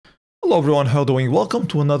Hello everyone, how are you doing? Welcome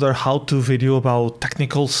to another how-to video about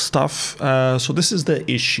technical stuff. So this is the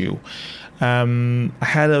issue. I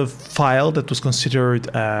had a file that was considered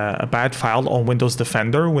a bad file on Windows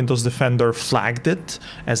Defender. Windows Defender flagged it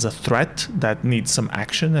as a threat that needs some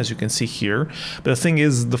action, as you can see here. But the thing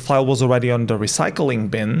is, the file was already on the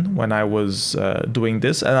recycling bin when I was doing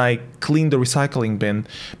this, and I cleaned the recycling bin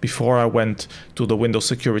before I went to the Windows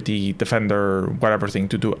Security Defender, whatever thing,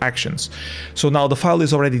 to do actions. So now the file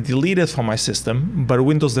is already deleted from my system, but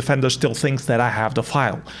Windows Defender still thinks that I have the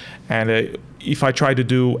file. And if I try to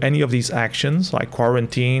do any of these actions, like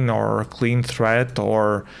quarantine or clean threat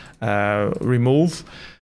or remove,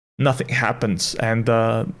 nothing happens. And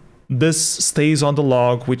this stays on the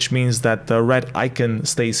log, which means that the red icon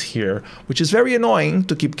stays here, which is very annoying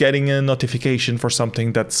to keep getting a notification for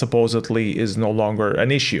something that supposedly is no longer an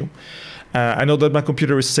issue. I know that my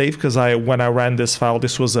computer is safe because when I ran this file,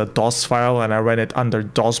 this was a DOS file and I ran it under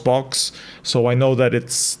DOSBox. So I know that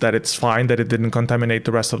it's fine, that it didn't contaminate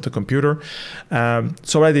the rest of the computer.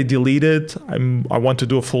 It's already deleted. I want to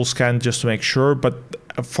do a full scan just to make sure, but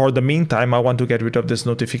for the meantime, I want to get rid of this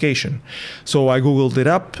notification. So I Googled it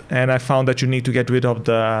up and I found that you need to get rid of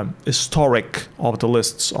the historic of the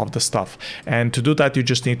lists of the stuff. And to do that, you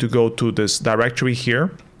just need to go to this directory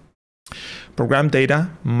here. ProgramData,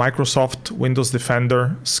 Microsoft, Windows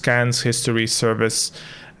Defender, Scans, History, Service,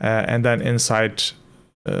 and then inside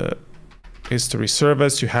History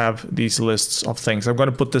Service, you have these lists of things. I'm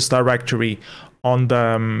going to put this directory on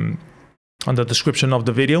the description of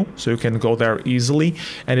the video, so you can go there easily.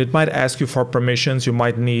 And it might ask you for permissions. You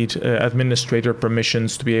might need administrator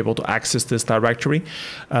permissions to be able to access this directory.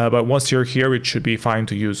 But once you're here, it should be fine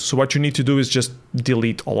to use. So what you need to do is just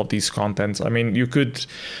delete all of these contents. I mean, you could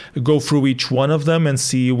go through each one of them and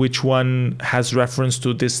see which one has reference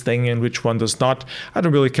to this thing and which one does not. I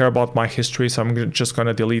don't really care about my history, so I'm just going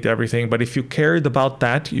to delete everything. But if you cared about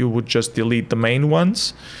that, you would just delete the main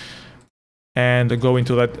ones and go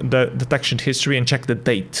into the detection history and check the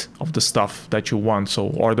date of the stuff that you want. So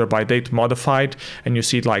order by date modified, and you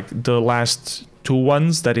see like the last two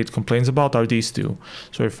ones that it complains about are these two.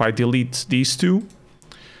 So if I delete these two,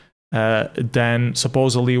 then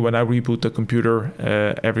supposedly when I reboot the computer,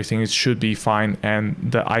 everything should be fine and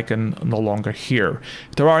the icon no longer here.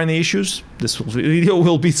 If there are any issues, this video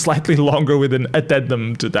will be slightly longer with an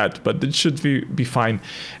addendum to that, but it should be fine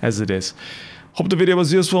as it is. Hope the video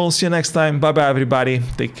was useful. See you next time. Bye bye everybody.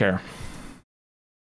 Take care.